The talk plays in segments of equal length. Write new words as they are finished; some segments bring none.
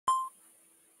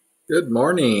Good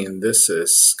morning. This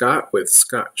is Scott with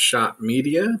Scott Shot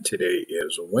Media. Today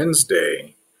is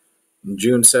Wednesday,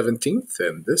 June 17th,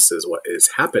 and this is what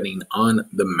is happening on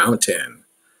the mountain.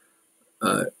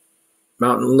 Uh,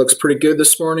 Mountain looks pretty good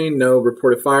this morning. No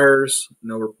reported fires,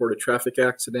 no reported traffic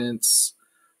accidents.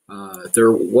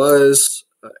 There was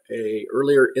a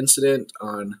earlier incident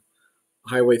on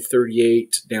Highway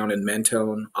 38 down in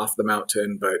Mentone off the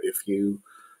mountain, but if you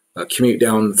commute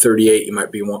down 38, you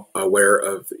might be aware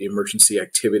of the emergency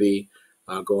activity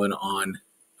going on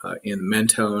in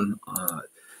Mentone.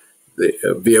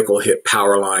 The vehicle hit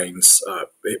power lines.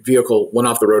 Vehicle went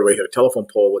off the roadway, hit a telephone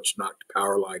pole, which knocked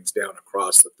power lines down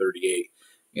across the 38.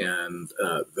 And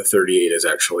the 38 is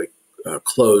actually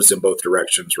closed in both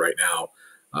directions right now,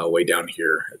 way down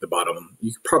here at the bottom.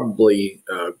 You could probably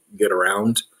get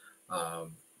around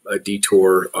a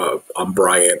detour on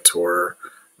Bryant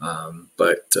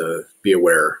but be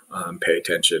aware, pay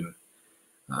attention.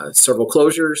 Several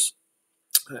closures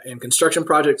and construction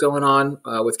projects going on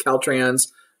with Caltrans.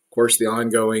 Of course, the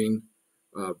ongoing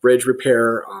bridge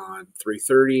repair on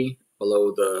 330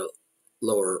 below the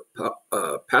lower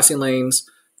passing lanes.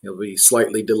 You'll be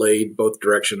slightly delayed both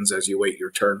directions as you wait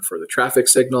your turn for the traffic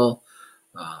signal.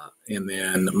 And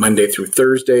then Monday through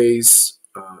Thursdays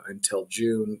until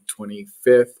June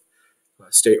 25th,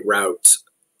 State Route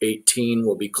 18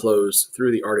 will be closed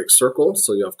through the Arctic Circle.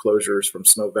 So you have closures from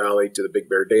Snow Valley to the Big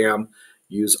Bear Dam.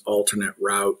 Use alternate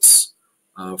routes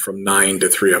from 9 to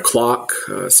 3 o'clock.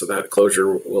 So that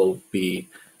closure will be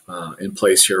in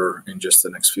place here in just the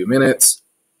next few minutes.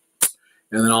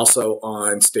 And then also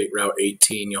on State Route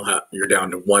 18, you're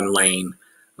down to one lane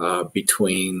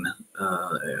between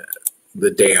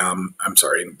the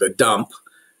dump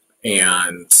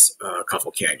and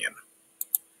Cuffle Canyon.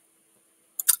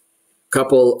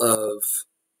 Couple of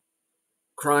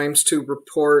crimes to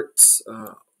report,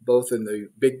 both in the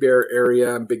Big Bear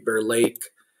area and Big Bear Lake.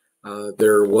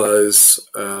 There was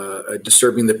a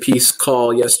disturbing the peace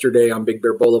call yesterday on Big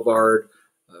Bear Boulevard,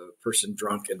 a person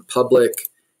drunk in public,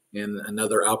 and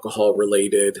another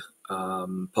alcohol-related,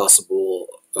 possible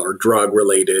or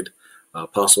drug-related,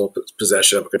 possible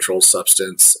possession of a controlled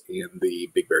substance in the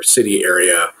Big Bear City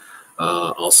area,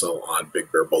 also on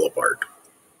Big Bear Boulevard.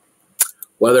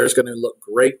 Weather is going to look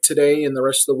great today and the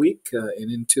rest of the week and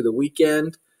into the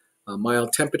weekend.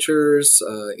 Mild temperatures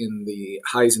in the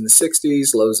highs in the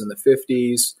 60s, lows in the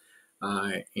 50s,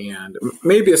 and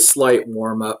maybe a slight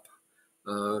warm up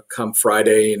come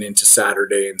Friday and into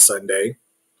Saturday and Sunday.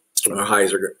 Our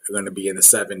highs are going to be in the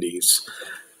 70s.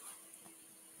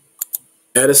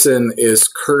 Edison is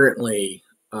currently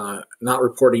not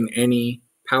reporting any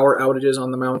power outages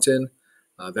on the mountain.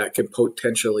 That could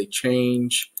potentially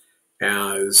change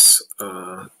as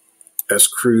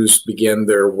crews begin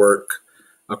their work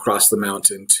across the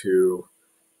mountain to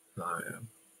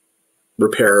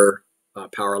repair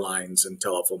power lines and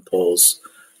telephone poles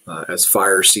as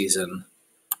fire season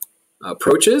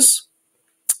approaches.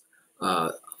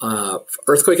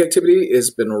 Earthquake activity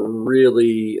has been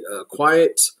really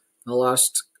quiet in the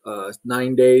last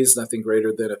 9 days, nothing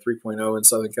greater than a 3.0 in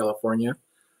Southern California.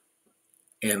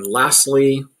 And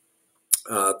lastly,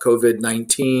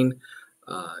 COVID-19,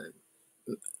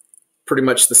 pretty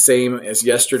much the same as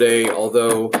yesterday,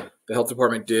 although the health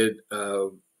department did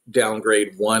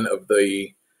downgrade one of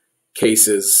the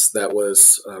cases that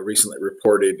was recently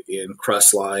reported in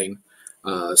Crestline.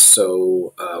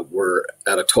 So we're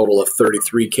at a total of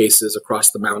 33 cases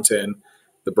across the mountain.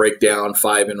 The breakdown: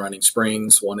 5 in Running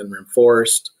Springs, 1 in Rim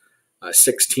Forest,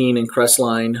 16 in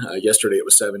Crestline. Yesterday it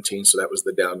was 17, so that was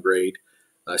the downgrade.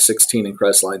 16 in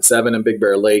Crestline, 7 in Big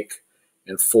Bear Lake,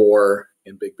 and 4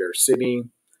 in Big Bear City.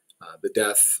 The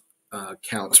death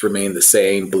counts remain the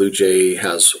same. Blue Jay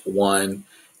has 1,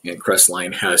 and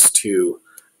Crestline has 2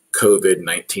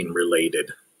 COVID-19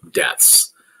 related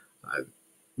deaths.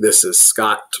 This is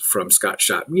Scott from Scott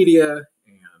Shot Media,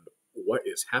 and what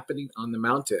is happening on the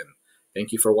mountain.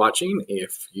 Thank you for watching.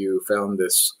 If you found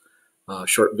this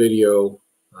short video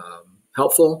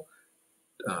helpful,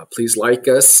 please like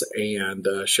us and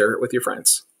share it with your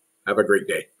friends. Have a great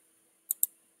day.